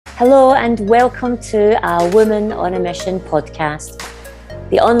Hello and welcome to a Women on a Mission podcast,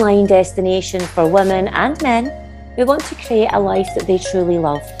 the online destination for women and men who want to create a life that they truly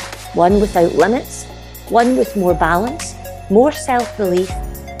love, one without limits, one with more balance, more self-belief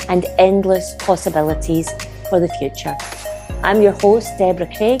and endless possibilities for the future. I'm your host,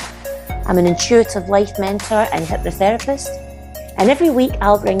 Deborah Craig. I'm an intuitive life mentor and hypnotherapist, and every week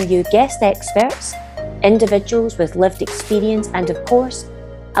I'll bring you guest experts, individuals with lived experience, and of course,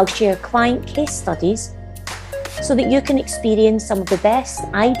 I'll share client case studies so that you can experience some of the best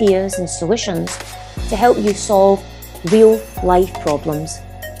ideas and solutions to help you solve real life problems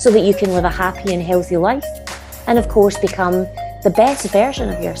so that you can live a happy and healthy life and of course become the best version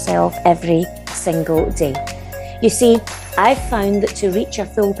of yourself every single day. You see, I've found that to reach our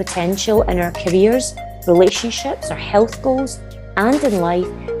full potential in our careers, relationships, our health goals, and in life,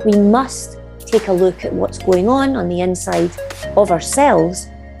 we must take a look at what's going on the inside of ourselves,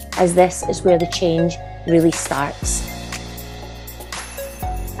 as this is where the change really starts.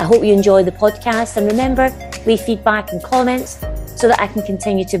 I hope you enjoy the podcast, and remember, leave feedback and comments so that I can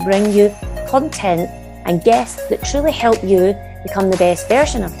continue to bring you content and guests that truly help you become the best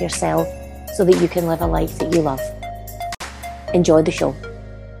version of yourself so that you can live a life that you love. Enjoy the show.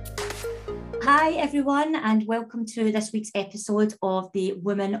 Hi everyone, and welcome to this week's episode of the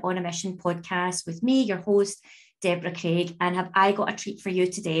Women on a Mission podcast with me, your host, Deborah Craig. And have I got a treat for you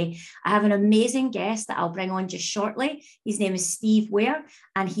today? I have an amazing guest that I'll bring on just shortly. His name is Steve Ware,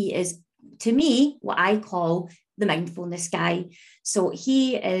 and he is, to me, what I call the mindfulness guy. So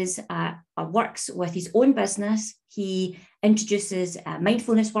he works with his own business. He introduces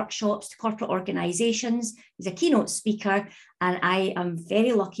mindfulness workshops to corporate organizations. He's a keynote speaker, and I am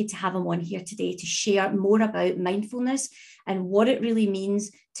very lucky to have him on here today to share more about mindfulness and what it really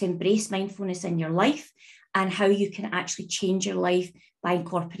means to embrace mindfulness in your life and how you can actually change your life by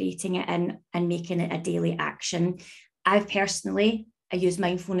incorporating it in and making it a daily action. I use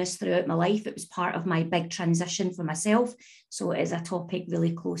mindfulness throughout my life. It was part of my big transition for myself. So it is a topic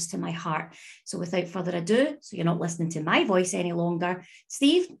really close to my heart. So without further ado, so you're not listening to my voice any longer,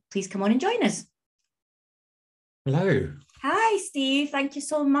 Steve, please come on and join us. Hello. Hi, Steve. Thank you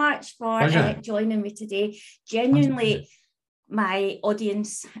so much for joining me today. Genuinely, my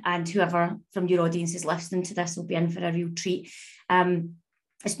audience and whoever from your audience is listening to this will be in for a real treat.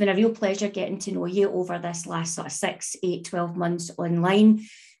 It's been a real pleasure getting to know you over this last sort of 6, 8, 12 months online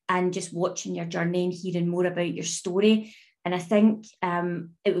and just watching your journey and hearing more about your story. And I think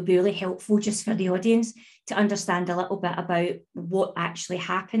it would be really helpful just for the audience to understand a little bit about what actually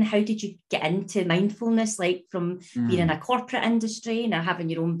happened. How did you get into mindfulness, like from being in a corporate industry, now having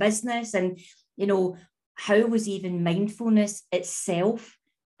your own business, and, you know, how was even mindfulness itself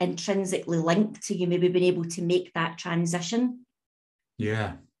intrinsically linked to you maybe being able to make that transition?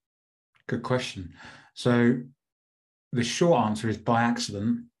 Yeah, good question. So the short answer is by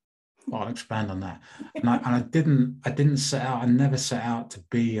accident. Well, I'll expand on that. And I didn't set out. I never set out to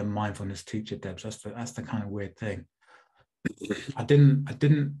be a mindfulness teacher, Debs. That's the kind of weird thing. I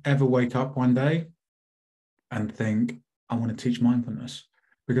didn't ever wake up one day and think I want to teach mindfulness,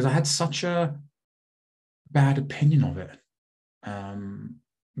 because I had such a bad opinion of it.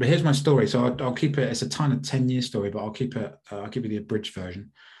 But here's my story. So I'll keep it. It's a kind of 10-year story, but I'll keep it. I'll give you the abridged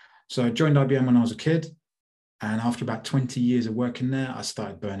version. So I joined IBM when I was a kid, and after about 20 years of working there, I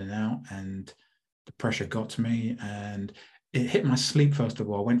started burning out, and the pressure got to me, and it hit my sleep. First of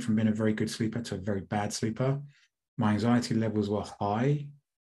all, I went from being a very good sleeper to a very bad sleeper. My anxiety levels were high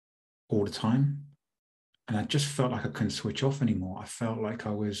all the time, and I just felt like I couldn't switch off anymore. I felt like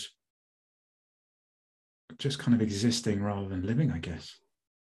I was just kind of existing rather than living, I guess.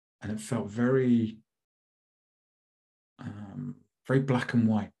 And it felt very, very black and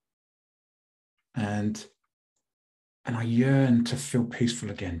white. And I yearned to feel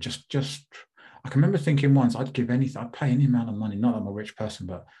peaceful again. Just I can remember thinking once, I'd give anything, I'd pay any amount of money. Not that I'm a rich person,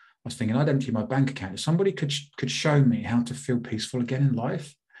 but I was thinking I'd empty my bank account. If somebody could show me how to feel peaceful again in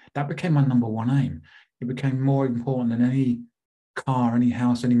life, that became my number one aim. It became more important than any car, any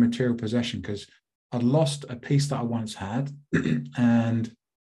house, any material possession, because I'd lost a piece that I once had, and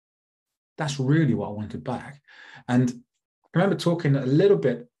that's really what I wanted back. And I remember talking a little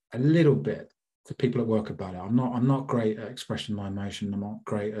bit to people at work about it. I'm not great at expressing my emotion. I'm not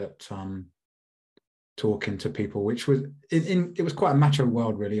great at talking to people, which was it was quite a macho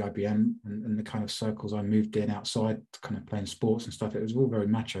world, really, IBM, and the kind of circles I moved in outside, kind of playing sports and stuff. It was all very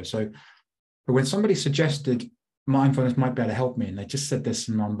macho. So, but when somebody suggested mindfulness might be able to help me, and they just said there's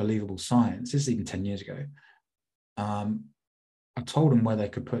some unbelievable science, this is even 10 years ago, I I told them where they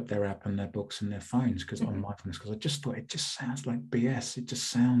could put their app and their books and their phones because on mindfulness, because I just thought it just sounds like BS. It just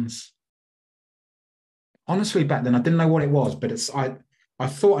sounds, honestly, back then I didn't know what it was, but I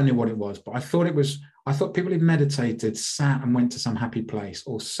thought I knew what it was, but I thought people who meditated sat and went to some happy place,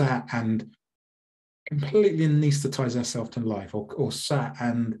 or sat and completely anesthetized themselves to life, or sat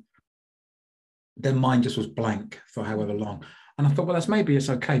and their mind just was blank for however long. And I thought, well, maybe it's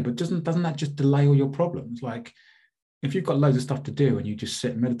okay, but doesn't that just delay all your problems? Like, if you've got loads of stuff to do and you just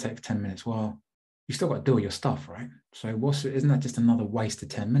sit and meditate for 10 minutes, well, you still got to do all your stuff, right? So isn't that just another waste of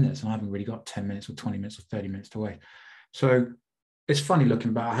 10 minutes? And I haven't really got 10 minutes or 20 minutes or 30 minutes to wait. So it's funny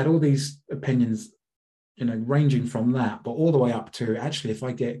looking back. I had all these opinions, ranging from that, but all the way up to, actually, if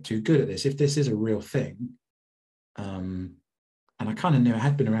I get too good at this, if this is a real thing, and I kind of knew it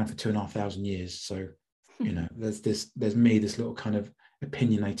had been around for 2,500 years. So, there's me, this little kind of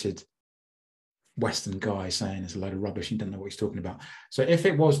opinionated Western guy saying it's a load of rubbish, you don't know what he's talking about. So if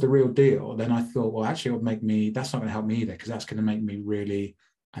it was the real deal, then I thought, well, actually, it would that's not going to help me either, because that's going to make me really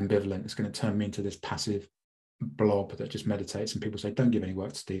ambivalent. It's going to turn me into this passive blob that just meditates, and people say, don't give any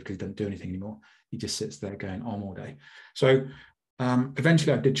work to Steve because he doesn't do anything anymore. He just sits there going on all day. So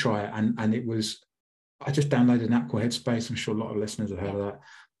eventually I did try it, and it was, I just downloaded an app called Headspace. I'm sure a lot of listeners have heard of that.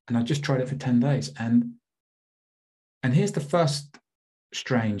 And I just tried it for 10 days. And here's the first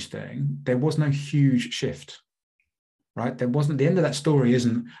strange thing. There was no huge shift, right? There wasn't. The end of that story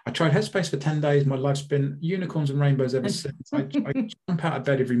isn't, I tried Headspace for 10 days. My life's been unicorns and rainbows ever since. I jump out of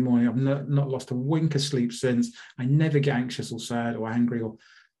bed every morning. I've not lost a wink of sleep since. I never get anxious or sad or angry.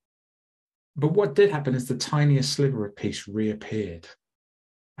 But what did happen is the tiniest sliver of peace reappeared.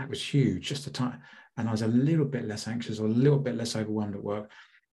 That was huge, just a time. And I was a little bit less anxious or a little bit less overwhelmed at work.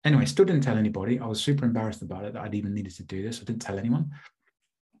 Anyway, still didn't tell anybody. I was super embarrassed about it, that I'd even needed to do this. I didn't tell anyone.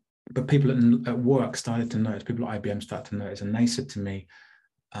 But people at work started to notice, people at IBM started to notice, and they said to me,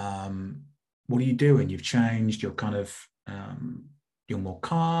 what are you doing? You've changed. You're kind of, you're more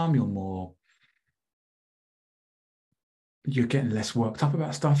calm. You're getting less worked up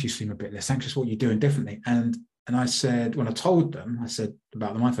about stuff. You seem a bit less anxious. What are you doing differently? And I said, when I told them, I said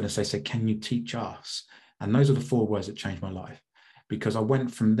about the mindfulness, they said, can you teach us? And those are the 4 words that changed my life, because I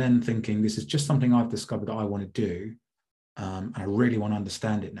went from then thinking, this is just something I've discovered that I want to do. And I really want to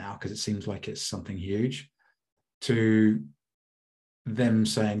understand it now because it seems like it's something huge, to them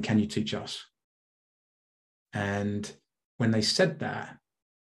saying, can you teach us? And when they said that,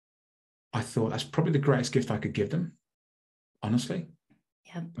 I thought that's probably the greatest gift I could give them, honestly.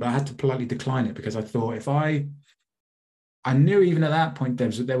 Yeah. But I had to politely decline it, because I thought, if I knew even at that point,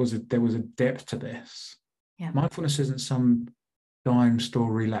 there was a depth to this. Yeah. Mindfulness isn't some dime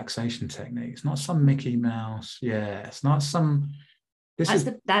store relaxation technique. It's not some Mickey Mouse. Yeah, it's not some.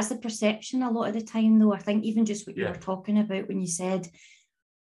 That's the perception a lot of the time, though. I think even just what you were talking about when you said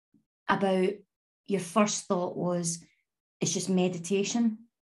about your first thought was it's just meditation.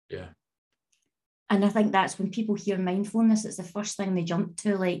 Yeah. And I think that's when people hear mindfulness, it's the first thing they jump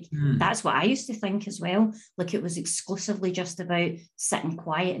to. Like, that's what I used to think as well. Like, it was exclusively just about sitting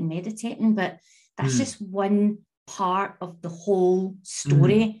quiet and meditating, but that's just one part of the whole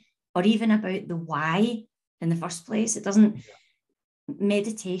story, or even about the why in the first place. It doesn't,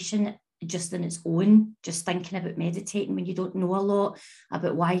 meditation just in its own, just thinking about meditating when you don't know a lot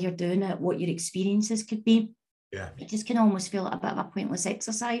about why you're doing it, what your experiences could be. Yeah. It just can almost feel like a bit of a pointless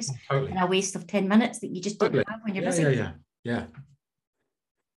exercise, totally. and a waste of 10 minutes that you just don't have when you're busy.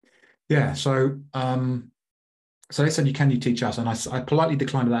 Yeah. So they said, can you teach us? And I politely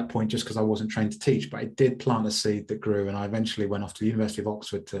declined at that point, just because I wasn't trained to teach, but it did plant a seed that grew. And I eventually went off to the University of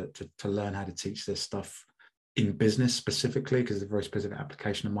Oxford to learn how to teach this stuff in business specifically, because it's a very specific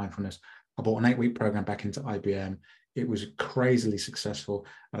application of mindfulness. I bought an 8-week program back into IBM. It was crazily successful.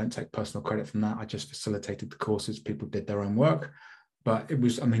 I don't take personal credit from that. I just facilitated the courses. People did their own work. But it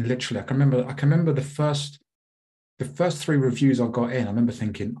was, literally, I can remember the first 3 reviews I got in. I remember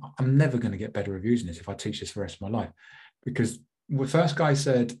thinking, I'm never going to get better reviews in this if I teach this for the rest of my life. Because the first guy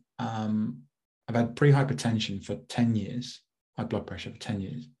said, I've had pre-hypertension for 10 years, high blood pressure for 10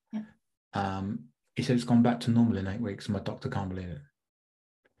 years. Yeah. He said it's gone back to normal in 8 weeks, and my doctor can't believe it.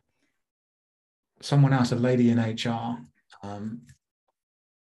 Someone else, a lady in HR,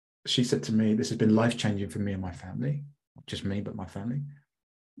 she said to me, this has been life-changing for me and my family. Not just me, but my family.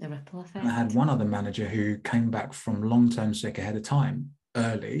 The ripple effect. And I had one other manager who came back from long-term sick ahead of time,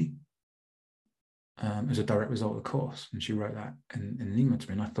 early, as a direct result of the course. And she wrote that in an email to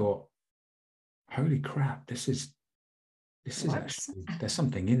me. And I thought, holy crap, this is actually, there's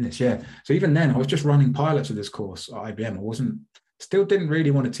something in this. Yeah. So even then, I was just running pilots of this course at IBM. Still didn't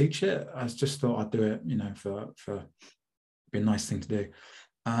really want to teach it. I just thought I'd do it, for be a nice thing to do.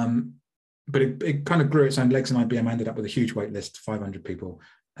 But it kind of grew its own legs, and IBM ended up with a huge wait list, 500 people,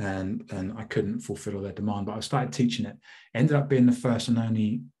 and I couldn't fulfill all their demand. But I started teaching it. It ended up being the first and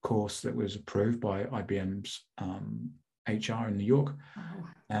only course that was approved by IBM's HR in New York.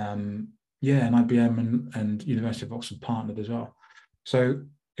 And IBM and University of Oxford partnered as well. So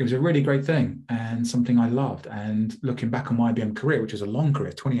it was a really great thing and something I loved. And looking back on my IBM career, which was a long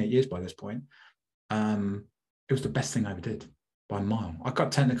career, 28 years by this point, it was the best thing I ever did by a mile. I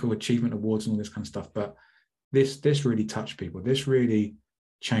got technical achievement awards and all this kind of stuff, but this really touched people. This really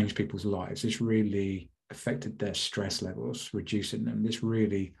changed people's lives. This really affected their stress levels, reducing them. This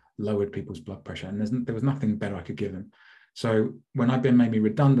really lowered people's blood pressure. And there was nothing better I could give them. So when IBM made me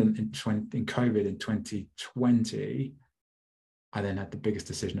redundant in COVID in 2020, I then had the biggest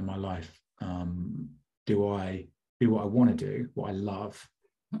decision of my life. Do I do what I want to do, what I love,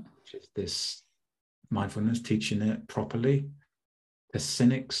 which is this mindfulness, teaching it properly to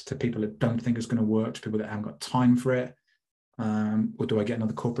cynics, to people that don't think it's going to work, to people that haven't got time for it, or do I get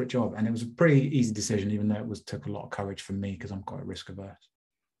another corporate job? And it was a pretty easy decision, even though it took a lot of courage for me because I'm quite risk averse.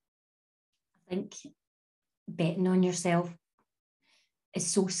 I think betting on yourself is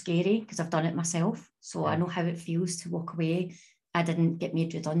so scary because I've done it myself. So I know how it feels to walk away. I didn't get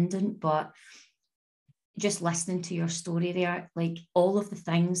made redundant, but just listening to your story there, like all of the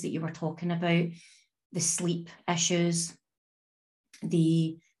things that you were talking about, the sleep issues,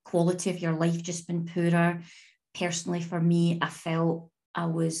 the quality of your life just been poorer. Personally, for me, I felt I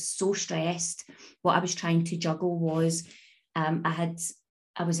was so stressed. What I was trying to juggle was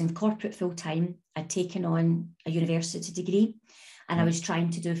I was in corporate full time. I'd taken on a university degree and I was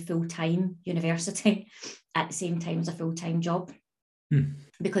trying to do full-time university at the same time as a full-time job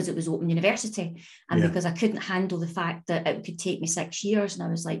because it was open university and because I couldn't handle the fact that it could take me 6 years. And I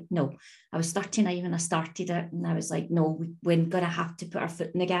was like, no, I was 39 when I started it. And I was like, no, we're going to have to put our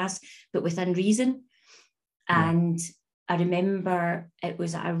foot in the gas, but within reason. And I remember it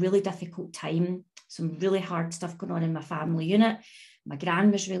was a really difficult time, some really hard stuff going on in my family unit. My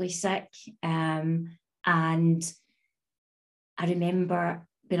gran was really sick. And I remember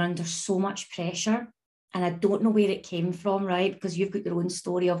being under so much pressure. And I don't know where it came from, right? Because you've got your own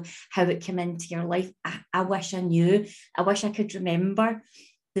story of how it came into your life. I wish I knew. I wish I could remember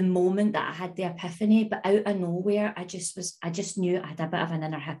the moment that I had the epiphany, but out of nowhere, I just knew I had a bit of an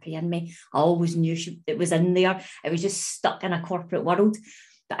inner hippie in me. I always knew it was in there. It was just stuck in a corporate world.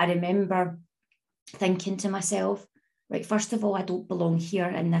 But I remember thinking to myself, right, first of all, I don't belong here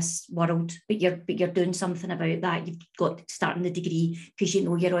in this world, but you're doing something about that. You've got to start in the degree because you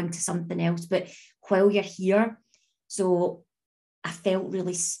know you're on to something else. But while you're here, so I felt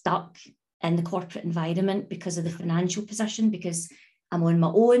really stuck in the corporate environment because of the financial position, because I'm on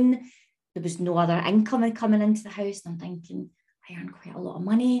my own. There was no other income coming into the house. And I'm thinking, I earn quite a lot of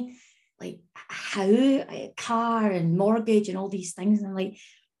money. Like, how? A car and mortgage and all these things. And I'm like,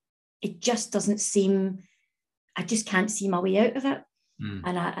 it just doesn't seem, I just can't see my way out of it.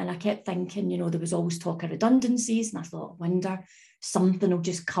 And I kept thinking, there was always talk of redundancies. And I thought, I wonder, something will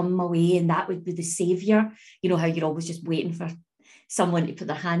just come my way and that would be the savior. You know how you're always just waiting for someone to put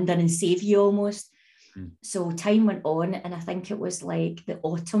their hand in and save you almost. So time went on, and I think it was like the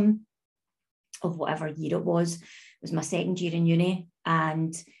autumn of whatever year it was my second year in uni.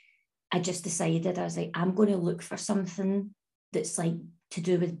 And I just decided, I was like, I'm going to look for something that's like to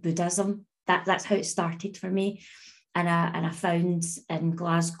do with Buddhism. That's how it started for me. And I found in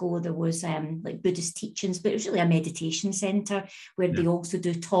Glasgow there was like Buddhist teachings, but it was really a meditation centre where they also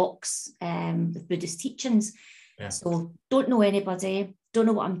do talks with Buddhist teachings. So don't know anybody, don't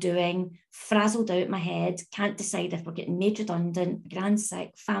know what I'm doing, frazzled out my head, can't decide if we're getting made redundant, grand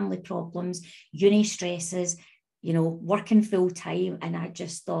sick, family problems, uni stresses, working full time. And I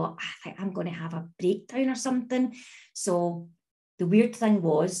just thought, I think I'm going to have a breakdown or something. So the weird thing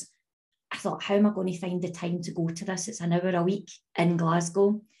was, I thought, how am I going to find the time to go to this? It's an hour a week in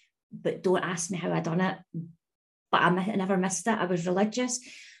Glasgow, but don't ask me how I done it. But I never missed it. I was religious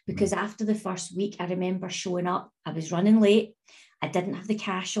because after the first week, I remember showing up. I was running late. I didn't have the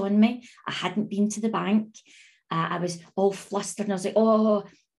cash on me. I hadn't been to the bank. I was all flustered. And I was like, oh,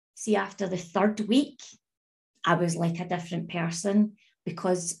 see, after the third week, I was like a different person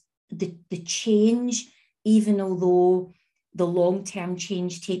because the change, even although the long-term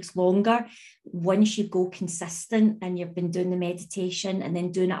change takes longer, once you go consistent and you've been doing the meditation and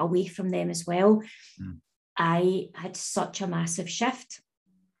then doing it away from them as well, I had such a massive shift.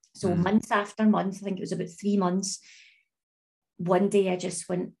 So month after month, I think it was about 3 months, one day I just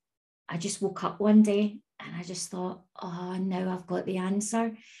woke up one day and I just thought, oh, now I've got the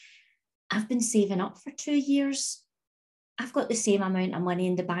answer. I've been saving up for 2 years I've got the same amount of money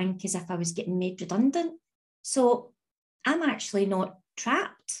in the bank as if I was getting made redundant. So I'm actually not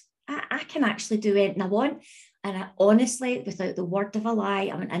trapped. I can actually do anything I want. And I honestly, without the word of a lie,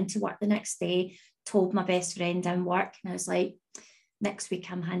 I went into work the next day, told my best friend in work, and I was like, next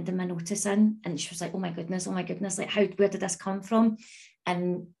week I'm handing my notice in. And she was like, oh my goodness, like where did this come from?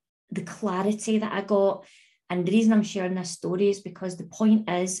 And the clarity that I got. And the reason I'm sharing this story is because the point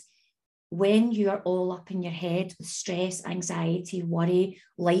is, when you are all up in your head with stress, anxiety, worry,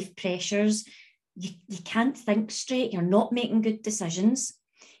 life pressures, you can't think straight. You're not making good decisions.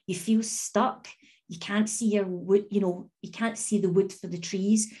 You feel stuck. You can't see your wood, you can't see the wood for the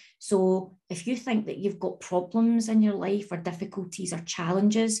trees. So if you think that you've got problems in your life or difficulties or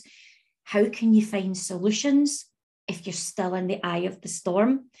challenges, how can you find solutions if you're still in the eye of the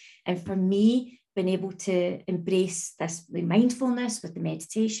storm? And for me, being able to embrace this, the mindfulness with the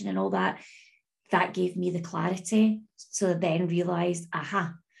meditation and all that, that gave me the clarity. So I then realized,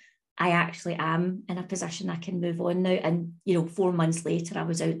 aha, I actually am in a position I can move on now. And, 4 months later, I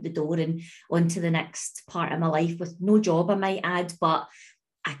was out the door and on to the next part of my life with no job, I might add, but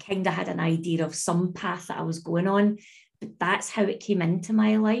I kind of had an idea of some path that I was going on. But that's how it came into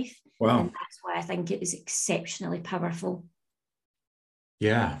my life. Wow. And that's why I think it is exceptionally powerful.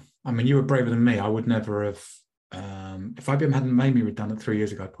 Yeah. I mean, you were braver than me. I would never have, if IBM hadn't made me redundant 3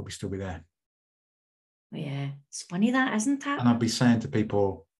 years ago, I'd probably still be there. Yeah. It's funny that, isn't it? And I'd be saying to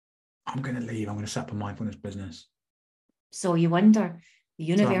people, I'm going to leave. I'm going to set up a mindfulness business. So you wonder, the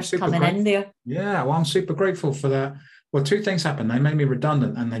universe coming in there. Yeah. Well, I'm super grateful for that. Well, 2 things happened. They made me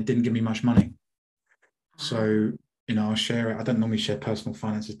redundant and they didn't give me much money. So, I'll share it. I don't normally share personal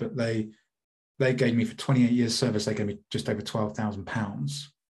finances, but they gave me, for 28 years service, they gave me just over £12,000.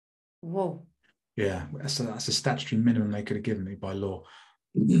 Whoa. Yeah. So that's a statutory minimum they could have given me by law.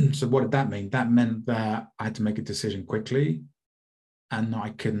 So what did that mean? That meant that I had to make a decision quickly and I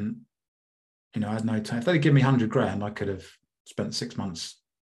couldn't, I had no time. If they'd given me 100 grand, I could have spent 6 months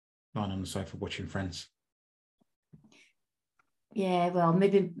lying on the sofa watching Friends. Yeah, well,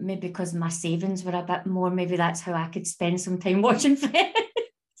 maybe because my savings were a bit more, maybe that's how I could spend some time watching Friends.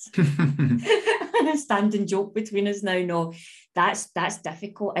 Standing joke between us now. No, that's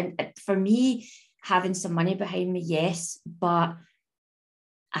difficult. And for me, having some money behind me, yes, but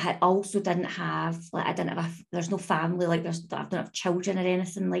I also didn't have, there's no family, I don't have children or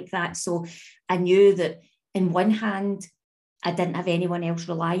anything like that. So I knew that in one hand, I didn't have anyone else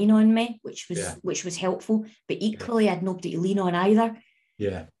relying on me, which was helpful, but equally I had nobody to lean on either.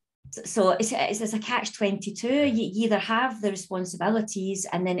 Yeah. So it's a catch-22. You either have the responsibilities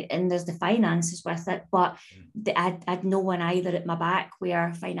and there's the finances with it, but I had no one either at my back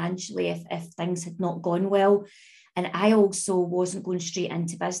where financially, if things had not gone well. And I also wasn't going straight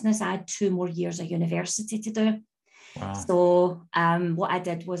into business. I had 2 more years of university to do. Wow. So what I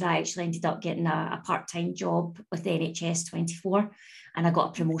did was I actually ended up getting a part-time job with the NHS 24, and I got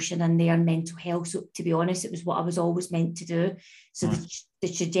a promotion in there in mental health. So to be honest, it was what I was always meant to do. So the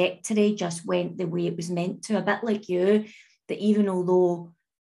trajectory just went the way it was meant to, a bit like you, that even although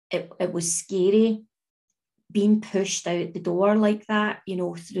it was scary, being pushed out the door like that,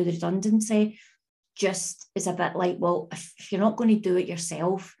 through the redundancy, just is a bit like, well, if you're not going to do it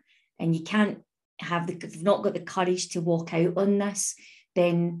yourself and you can't if you've not got the courage to walk out on this,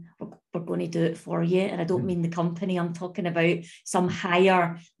 then we're going to do it for you. And I don't mean the company, I'm talking about some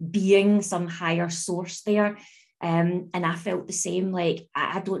higher being, some higher source there. And I felt the same. Like,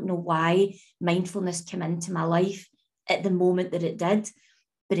 I don't know why mindfulness came into my life at the moment that it did,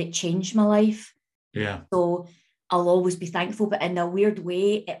 but it changed my life. Yeah. So I'll always be thankful, but in a weird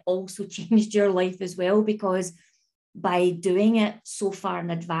way, it also changed your life as well, because by doing it so far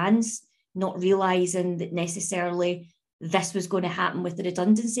in advance, not realizing that necessarily this was going to happen with the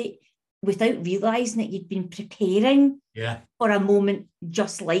redundancy, without realizing that you'd been preparing for a moment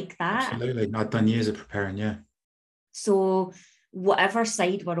just like that. Absolutely. I'd done years of preparing, yeah. So whatever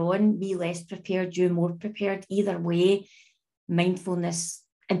side we're on, me less prepared, you more prepared, either way, mindfulness,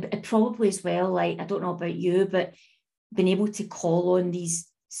 and probably as well, like, I don't know about you, but being able to call on these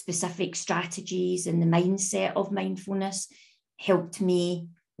specific strategies and the mindset of mindfulness helped me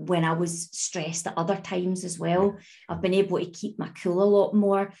when I was stressed at other times as well. I've been able to keep my cool a lot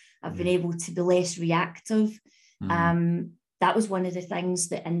more. I've been able to be less reactive. That was one of the things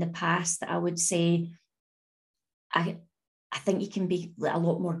that in the past that I would say, I think you can be a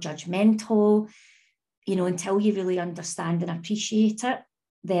lot more judgmental, until you really understand and appreciate it,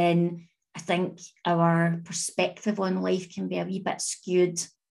 then I think our perspective on life can be a wee bit skewed.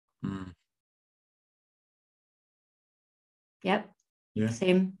 Yep. Yeah.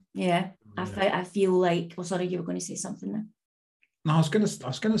 Same. Yeah. I feel like, oh, sorry, you were going to say something there. No, I was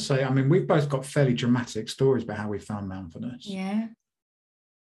gonna say, I mean, we've both got fairly dramatic stories about how we found mindfulness. Yeah.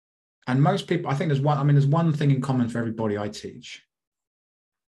 And most people, I think there's one thing in common for everybody I teach.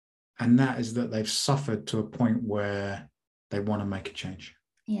 And that is that they've suffered to a point where they want to make a change.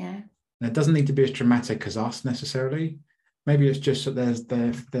 Yeah. And it doesn't need to be as dramatic as us necessarily. Maybe it's just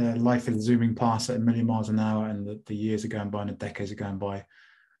that their life is zooming past at 1,000,000 miles an hour, and the years are going by and the decades are going by.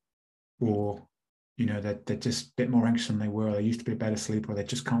 Or, they're just a bit more anxious than they were. They used to be a better sleeper, or they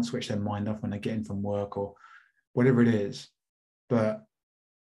just can't switch their mind off when they get in from work, or whatever it is. But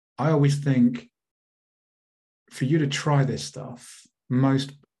I always think for you to try this stuff,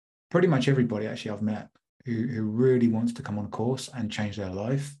 pretty much everybody actually I've met who really wants to come on a course and change their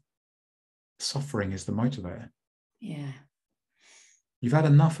life, suffering is the motivator. Yeah. You've had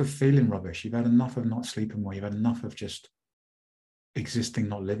enough of feeling rubbish. You've had enough of not sleeping well. You've had enough of just existing,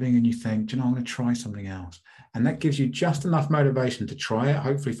 not living. And you think, I'm going to try something else. And that gives you just enough motivation to try it,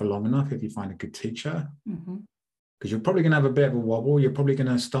 hopefully for long enough if you find a good teacher. Because you're probably going to have a bit of a wobble. You're probably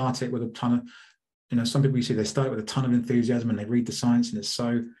going to start it with a ton of, some people you see, they start with a ton of enthusiasm and they read the science, and it's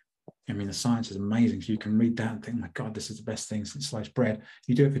so, the science is amazing. So you can read that and think, my God, this is the best thing since sliced bread.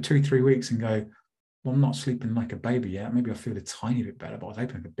 You do it for 2-3 weeks and go, well, I'm not sleeping like a baby yet. Maybe I feel a tiny bit better, but I was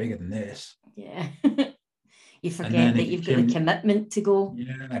hoping for bigger than this. Yeah. You forget that you've got the commitment to go.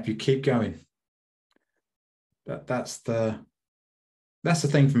 Yeah, if you keep going. But that's the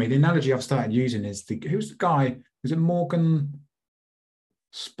thing for me. The analogy I've started using is who's the guy? Was it Morgan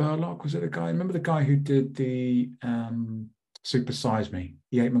Spurlock? Was it the guy? Remember the guy who did the Super Size Me?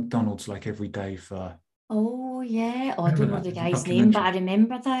 He ate McDonald's like every day for. Oh yeah. Oh, I don't know the guy's name, but I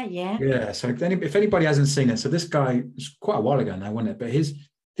remember that. Yeah. Yeah. So if anybody hasn't seen it, so this guy, it's quite a while ago now, wasn't it? But his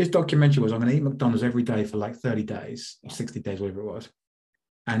documentary was, I'm going to eat McDonald's every day for like 30 days, 60 days, whatever it was.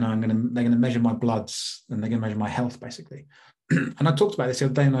 And they're going to measure my bloods, and they're going to measure my health, basically. And I talked about this the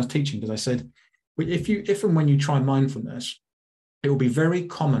other day when I was teaching, because I said, if and when you try mindfulness, it will be very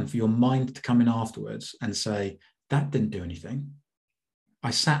common for your mind to come in afterwards and say, that didn't do anything. I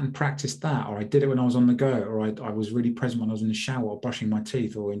sat and practiced that, or I did it when I was on the go, or I was really present when I was in the shower or brushing my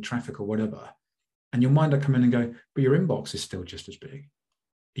teeth or in traffic or whatever. And your mind will come in and go, but your inbox is still just as big.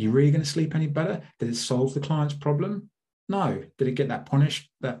 Are you really going to sleep any better? Did it solve the client's problem? No. Did it get that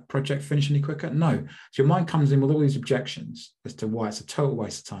project finished any quicker? No. So your mind comes in with all these objections as to why it's a total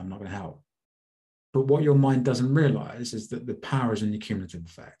waste of time, not going to help. But what your mind doesn't realize is that the power is in the cumulative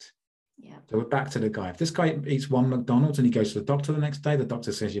effect. Yeah. So we're back to the guy. If this guy eats one McDonald's and he goes to the doctor the next day, the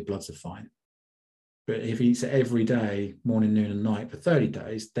doctor says your bloods are fine. But if he eats it every day, morning, noon, and night for 30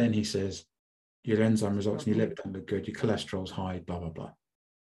 days, then he says your enzyme results in your liver don't look good, your cholesterol's high, blah, blah, blah.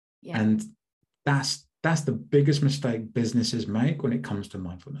 Yeah. And that's the biggest mistake businesses make when it comes to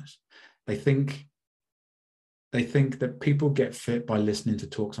mindfulness. They think that people get fit by listening to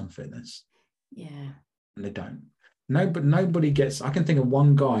talks on fitness. Yeah. And they don't. No, but nobody gets. I can think of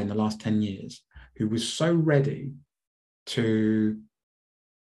one guy in the last 10 years who was so ready to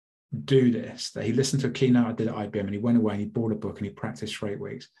do this that he listened to a keynote I did at IBM, and he went away and he bought a book and he practiced for 8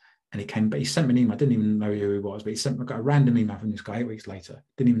 weeks. And he came, but he sent me an email. I didn't even know who he was, but I got a random email from this guy 8 weeks later.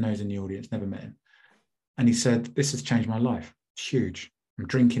 Didn't even know he was in the audience, never met him. And he said, this has changed my life. It's huge. I'm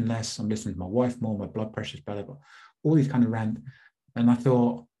drinking less. I'm listening to my wife more. My blood pressure's better. But all these kind of random. And I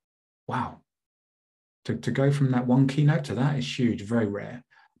thought, wow, to go from that one keynote to that is huge, very rare.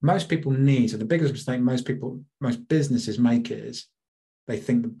 Most people so the biggest mistake most businesses make is they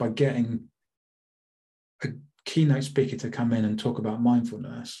think that by getting a keynote speaker to come in and talk about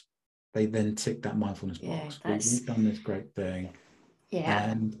mindfulness, they then tick that mindfulness box. We've done this great thing.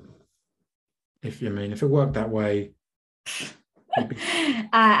 Yeah. And if it worked that way,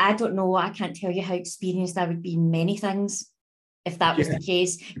 I don't know. I can't tell you how experienced I would be in many things if that was the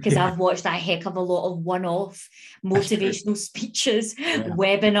case, because I've watched a heck of a lot of one-off motivational speeches,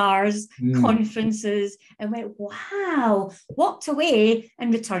 webinars, conferences, and went, wow, walked away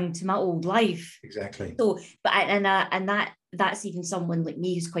and returned to my old life. Exactly. So, but that's even someone like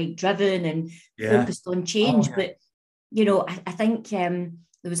me who's quite driven and focused on change. But I think there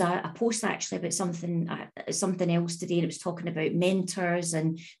was a post actually about something else today, and it was talking about mentors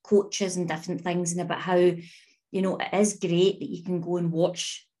and coaches and different things, and about how it is great that you can go and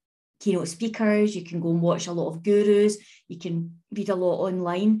watch keynote speakers, you can go and watch a lot of gurus, you can read a lot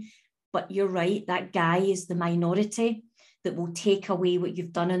online, but you're right, that guy is the minority. that will take away what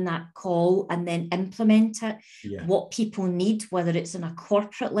you've done on that call and then implement it. Yeah. What people need, whether it's on a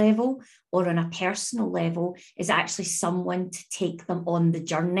corporate level or on a personal level, is actually someone to take them on the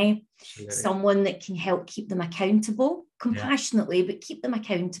journey. Absolutely. Someone that can help keep them accountable, compassionately, but keep them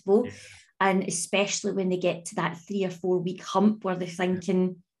accountable. Yeah. And especially when they get to that 3 or 4 week hump where they're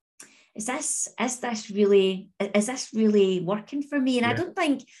thinking, is this really working for me? And I don't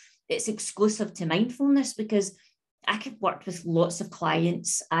think it's exclusive to mindfulness, because I could work with lots of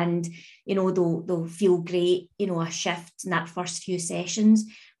clients and, they'll feel great, a shift in that first few sessions.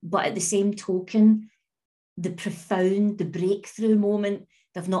 But at the same token, the breakthrough moment,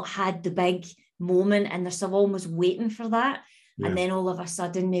 they've not had the big moment and they're still almost waiting for that. Yeah. And then all of a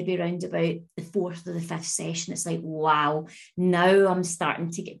sudden, maybe around about the 4th or the 5th session, it's like, wow, now I'm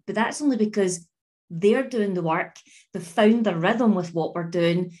starting to get, but that's only because they're doing the work. They've found the rhythm with what we're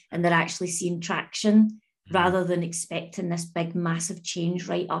doing and they're actually seeing traction rather than expecting this big, massive change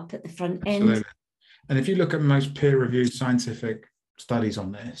right up at the front Absolutely. end. And if you look at most peer-reviewed scientific studies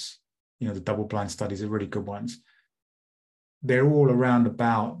on this, the double-blind studies are really good ones. They're all around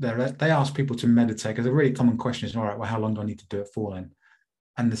about, they ask people to meditate, because a really common question is, all right, well, how long do I need to do it for then?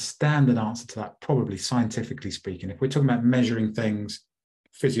 And the standard answer to that, probably scientifically speaking, if we're talking about measuring things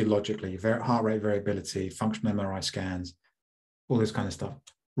physiologically, heart rate variability, functional MRI scans, all this kind of stuff,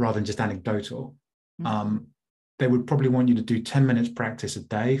 rather than just anecdotal, they would probably want you to do 10 minutes practice a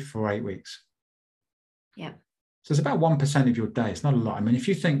day for 8 weeks. Yeah. So it's about 1% of your day. It's not a lot. I mean, if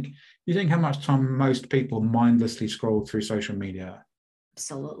you think how much time most people mindlessly scroll through social media.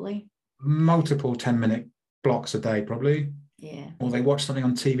 Absolutely. Multiple 10-minute blocks a day, probably. Yeah. Or they watch something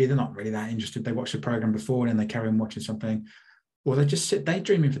on TV. They're not really that interested. They watch the program before and then they carry on watching something. Or they just sit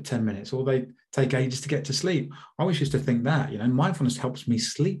daydreaming for 10 minutes, or they take ages to get to sleep. I always used to think that, mindfulness helps me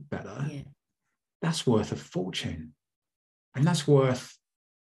sleep better. Yeah. That's worth a fortune. And that's worth,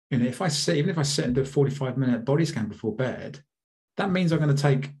 even if I sit and do a 45-minute body scan before bed, that means I'm going to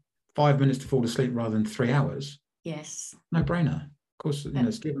take 5 minutes to fall asleep rather than 3 hours. Yes. No brainer. Of course,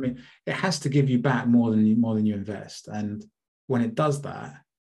 it's giving me, it has to give you back more than you invest. And when it does that,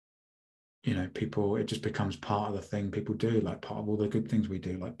 people, it just becomes part of the thing people do, like part of all the good things we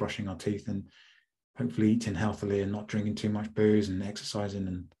do, like brushing our teeth and hopefully eating healthily and not drinking too much booze and exercising.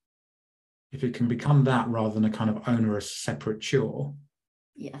 And if it can become that rather than a kind of onerous separate chore.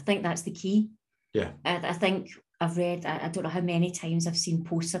 Yeah, I think that's the key. Yeah. I think I've read, I don't know how many times I've seen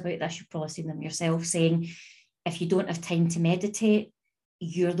posts about this, you've probably seen them yourself, saying if you don't have time to meditate,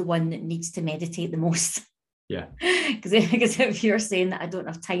 you're the one that needs to meditate the most. Yeah. Because if you're saying that I don't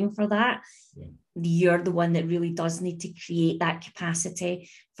have time for that, you're the one that really does need to create that capacity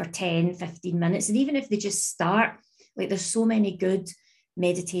for 10, 15 minutes. And even if they just start, like there's so many good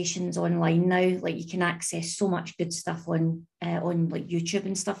meditations online now, like you can access so much good stuff on like YouTube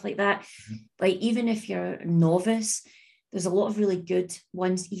and stuff like that. Like even if you're a novice, there's a lot of really good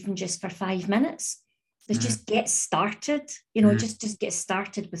ones, even just for 5 minutes. Let's just get started, just get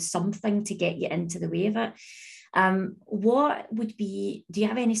started with something to get you into the way of it. What would be, do you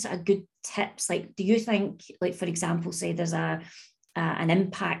have any sort of good tips? Like, do you think, like, for example, say there's an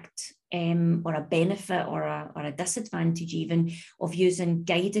impact or a benefit or a disadvantage even of using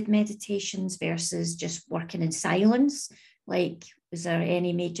guided meditations versus just working in silence? Like, is there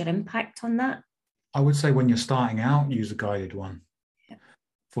any major impact on that? I would say when you're starting out, use a guided one.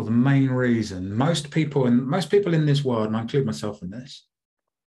 For the main reason, most people in this world, and I include myself in this,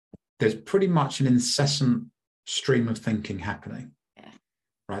 there's pretty much an incessant stream of thinking happening.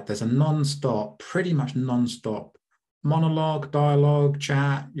 Right? There's a pretty much non-stop monologue, dialogue,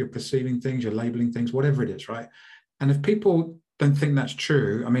 chat, you're perceiving things, you're labeling things, whatever it is, right? And if people don't think that's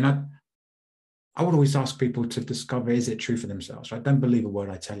true, I mean, I would always ask people to discover, is it true for themselves, right? Don't believe a word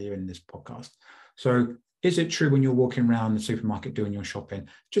I tell you in this podcast. So is it true when you're walking around the supermarket doing your shopping?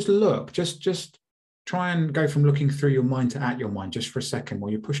 Just look, just try and go from looking through your mind to at your mind just for a second while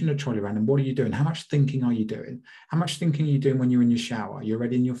you're pushing the trolley around. And what are you doing? How much thinking are you doing? How much thinking are you doing when you're in your shower? You're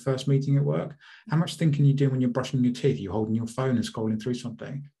ready in your first meeting at work? How much thinking are you doing when you're brushing your teeth? You're holding your phone and scrolling through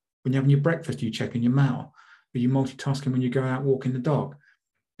something. When you're having your breakfast, are you checking your mail? Are you multitasking when you go out walking the dog?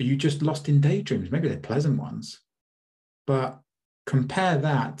 Are you just lost in daydreams? Maybe they're pleasant ones. But compare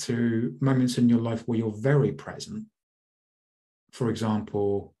that to moments in your life where you're very present. For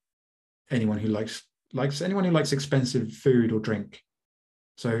example, anyone who likes expensive food or drink.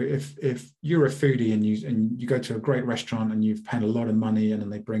 So if you're a foodie and you go to a great restaurant and you've paid a lot of money and then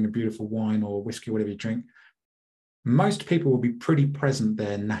they bring a beautiful wine or whiskey, whatever you drink, most people will be pretty present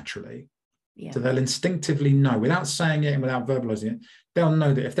there naturally. Yeah. So they'll instinctively know, without saying it and without verbalizing it, they'll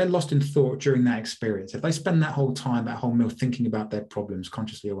know that if they're lost in thought during that experience, if they spend that whole time, that whole meal thinking about their problems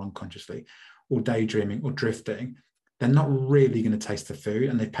consciously or unconsciously, or daydreaming or drifting, they're not really going to taste the food,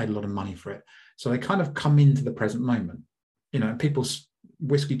 and they've paid a lot of money for it. So they kind of come into the present moment. People's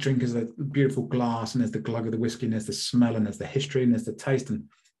whiskey drinkers, a beautiful glass, and there's the glug of the whiskey, and there's the smell, and there's the history, and there's the taste. And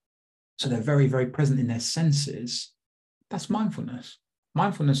so they're very, very present in their senses. That's mindfulness.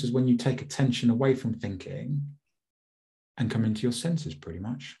 Mindfulness is when you take attention away from thinking and come into your senses, pretty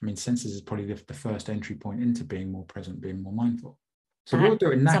much. I mean, senses is probably the first entry point into being more present, being more mindful. So we'll do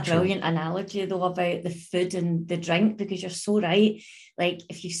it naturally. It's a brilliant analogy, though, about the food and the drink, because you're so right. Like,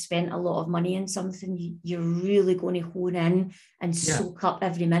 if you've spent a lot of money in something, you're really going to hone in and soak up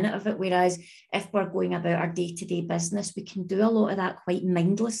every minute of it. Whereas if we're going about our day-to-day business, we can do a lot of that quite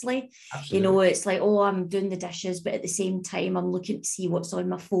mindlessly. Absolutely. It's like, oh, I'm doing the dishes, but at the same time, I'm looking to see what's on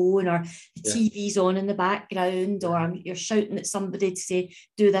my phone, or the TV's on in the background, or you're shouting at somebody to say,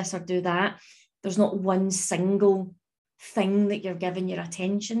 do this or do that. There's not one single thing that you're giving your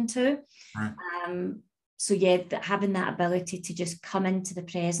attention to. Right. So having that ability to just come into the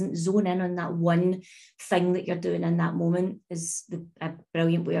present, zone in on that one thing that you're doing in that moment is a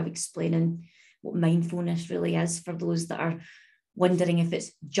brilliant way of explaining what mindfulness really is for those that are wondering if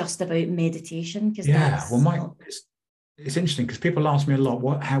it's just about meditation. It's interesting because people ask me a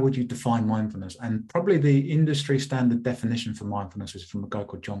lot, how would you define mindfulness? And probably the industry standard definition for mindfulness is from a guy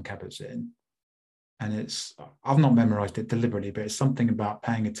called Jon Kabat-Zinn. And I've not memorized it deliberately, but it's something about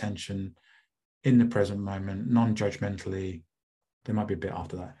paying attention in the present moment, non-judgmentally. There might be a bit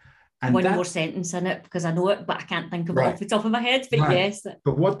after that. And one more sentence in it, because I know it, but I can't think of it off the top of my head. But yes.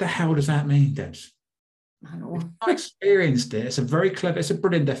 But what the hell does that mean, Debs? I know. I experienced it. It's a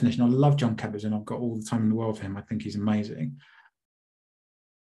brilliant definition. I love Jon Kabat-Zinn. I've got all the time in the world for him. I think he's amazing.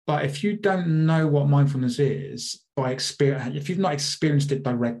 But if you don't know what mindfulness is by experience, if you've not experienced it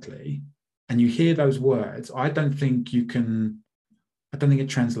directly, and you hear those words, I don't think it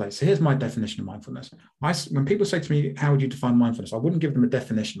translates. So here's my definition of mindfulness. When people say to me, how would you define mindfulness? I wouldn't give them a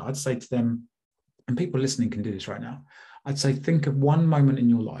definition. I'd say to them, and people listening can do this right now, I'd say, think of one moment in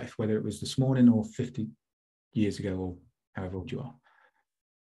your life, whether it was this morning or 50 years ago or however old you are.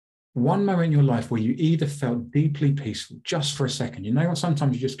 One moment in your life where you either felt deeply peaceful just for a second.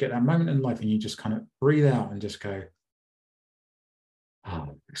 Sometimes you just get that moment in life and you just kind of breathe out and just go,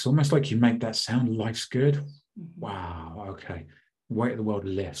 it's almost like you make that sound, life's good. Mm-hmm. Wow, okay. Weight of the world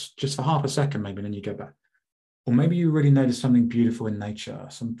lifts just for half a second, maybe, and then you go back. Or maybe you really notice something beautiful in nature,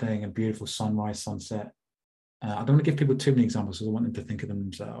 a beautiful sunrise, sunset. I don't want to give people too many examples because I want them to think of them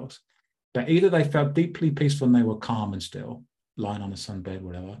themselves. But either they felt deeply peaceful and they were calm and still, lying on a sunbed,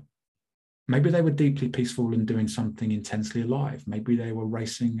 whatever. Maybe they were deeply peaceful and doing something intensely alive. Maybe they were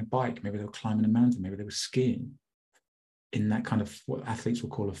racing a bike. Maybe they were climbing a mountain. Maybe they were skiing in that kind of what athletes will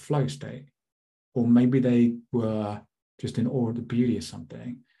call a flow state. Or maybe they were just in awe of the beauty of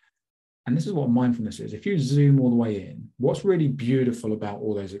something. And this is what mindfulness is. If you zoom all the way in, what's really beautiful about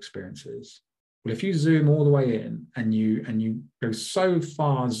all those experiences? Well, if you zoom all the way in and you go so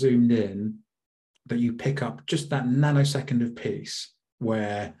far zoomed in that you pick up just that nanosecond of peace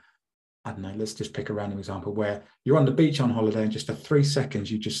where, I don't know, let's just pick a random example, where you're on the beach on holiday and just for 3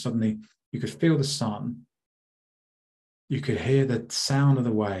 seconds, you could feel the sun. You could hear the sound of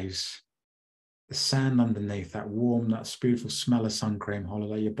the waves, the sand underneath, that beautiful smell of sun cream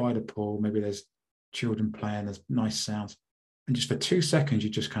holiday. You're by the pool, maybe there's children playing, there's nice sounds. And just for 2 seconds, you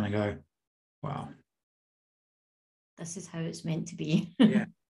just kind of go, wow. This is how it's meant to be. Yeah.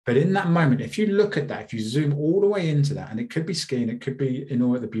 But in that moment, if you look at that, if you zoom all the way into that, and it could be skiing, it could be in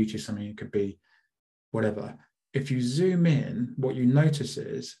awe at the beauty of something, it could be whatever. If you zoom in, what you notice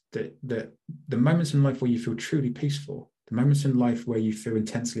is that the moments in life where you feel truly peaceful, the moments in life where you feel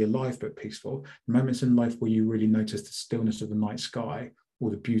intensely alive but peaceful, the moments in life where you really notice the stillness of the night sky or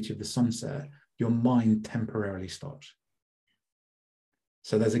the beauty of the sunset, your mind temporarily stops.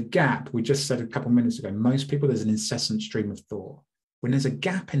 So there's a gap. We just said a couple of minutes ago, most people, there's an incessant stream of thought. When there's a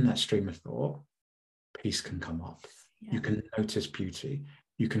gap in that stream of thought, peace can come up. Yeah. You can notice beauty.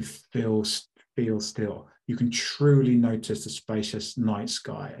 You can feel still. You can truly notice the spacious night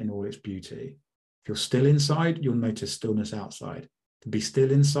sky in all its beauty. If you're still inside, you'll notice stillness outside. To be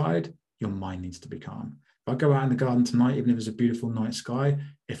still inside, your mind needs to be calm. If I go out in the garden tonight, even if it's a beautiful night sky,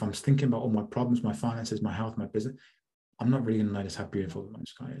 if I'm thinking about all my problems, my finances, my health, my business, I'm not really going to notice how beautiful the night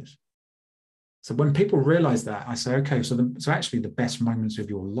sky is. So when people realize that, I say, okay, so actually the best moments of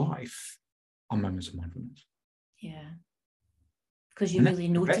your life are moments of mindfulness. Yeah. Because you really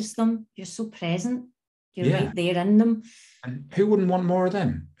notice them. You're so present. You're right there in them. And who wouldn't want more of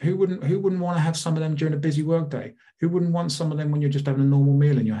them? Who wouldn't want to have some of them during a busy workday? Who wouldn't want some of them when you're just having a normal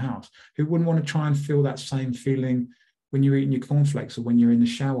meal in your house? Who wouldn't want to try and feel that same feeling when you're eating your cornflakes, or when you're in the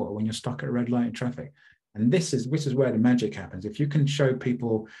shower, or when you're stuck at a red light in traffic? And this is where the magic happens. If you can show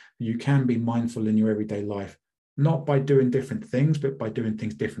people you can be mindful in your everyday life, not by doing different things, but by doing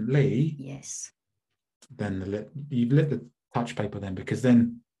things differently. Yes. Then you've lit the touch paper then, because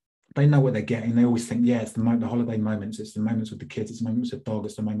then they know what they're getting. They always think, it's the holiday moments. It's the moments with the kids. It's the moments with the dog.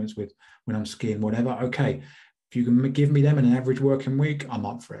 It's the moments with when I'm skiing, whatever. Okay. If you can give me them in an average working week, I'm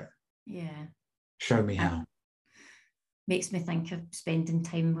up for it. Yeah. Show me how. Makes me think of spending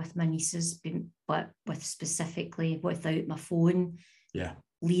time with my nieces, but specifically without my phone. Yeah.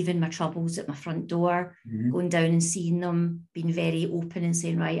 Leaving my troubles at my front door, going down and seeing them, being very open and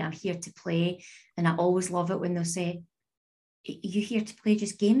saying, right, I'm here to play. And I always love it when they'll say, you here to play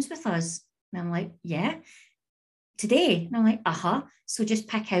just games with us? And I'm like, yeah, today. And I'm like, so just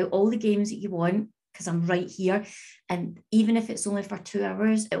pick out all the games that you want, because I'm right here. And even if it's only for 2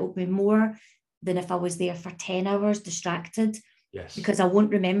 hours, it will be more than if I was there for 10 hours distracted. Yes. Because I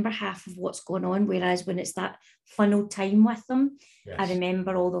won't remember half of what's going on. Whereas when it's that funneled time with them, yes, I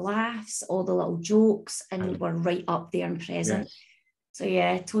remember all the laughs, all the little jokes, and we're right up there and present. Yes. So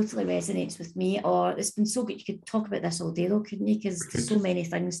yeah, it totally resonates with me. Or it's been so good. You could talk about this all day though, couldn't you? Because there's so many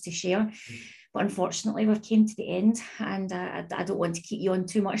things to share. But unfortunately, we've came to the end, and I don't want to keep you on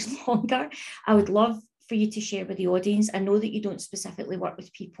too much longer. I would love for you to share with the audience. I know that you don't specifically work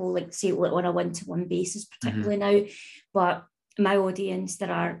with people, like say on a one-to-one basis, particularly now, but my audience,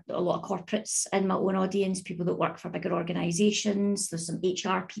 there are a lot of corporates in my own audience, people that work for bigger organizations. There's some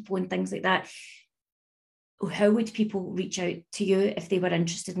HR people and things like that. How would people reach out to you if they were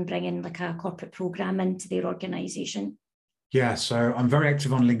interested in bringing like a corporate program into their organization? Yeah, so I'm very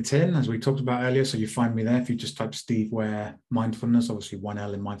active on LinkedIn, as we talked about earlier. So you find me there. If you just type Steve Ware Mindfulness, obviously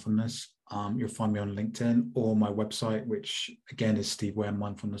 1L in mindfulness, you'll find me on LinkedIn, or my website, which again is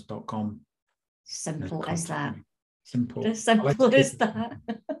stevewaremindfulness.com. Simple as that. Simple. As simple as that.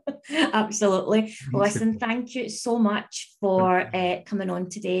 Absolutely. Well, listen, thank you so much for coming on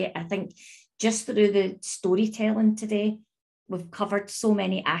today. I think just through the storytelling today, we've covered so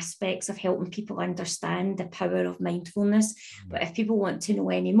many aspects of helping people understand the power of mindfulness. But if people want to know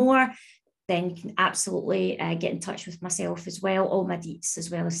any more, then you can absolutely get in touch with myself as well. All my deets as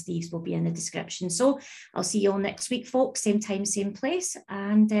well as Steve's will be in the description. So I'll see you all next week, folks. Same time, same place.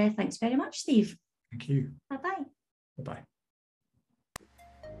 And thanks very much, Steve. Thank you. Bye-bye. Bye-bye.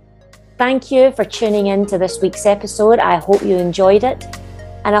 Thank you for tuning in to this week's episode. I hope you enjoyed it.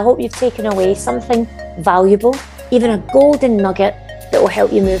 And I hope you've taken away something valuable, even a golden nugget that will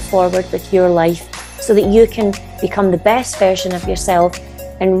help you move forward with your life so that you can become the best version of yourself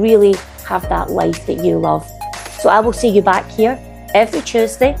and really have that life that you love. So I will see you back here every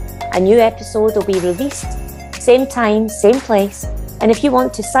Tuesday. A new episode will be released, same time, same place. And if you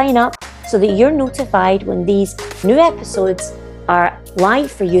want to sign up so that you're notified when these new episodes are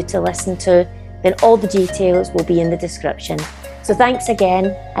live for you to listen to, then all the details will be in the description. So thanks again,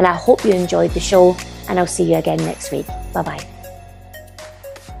 and I hope you enjoyed the show, and I'll see you again next week. Bye-bye.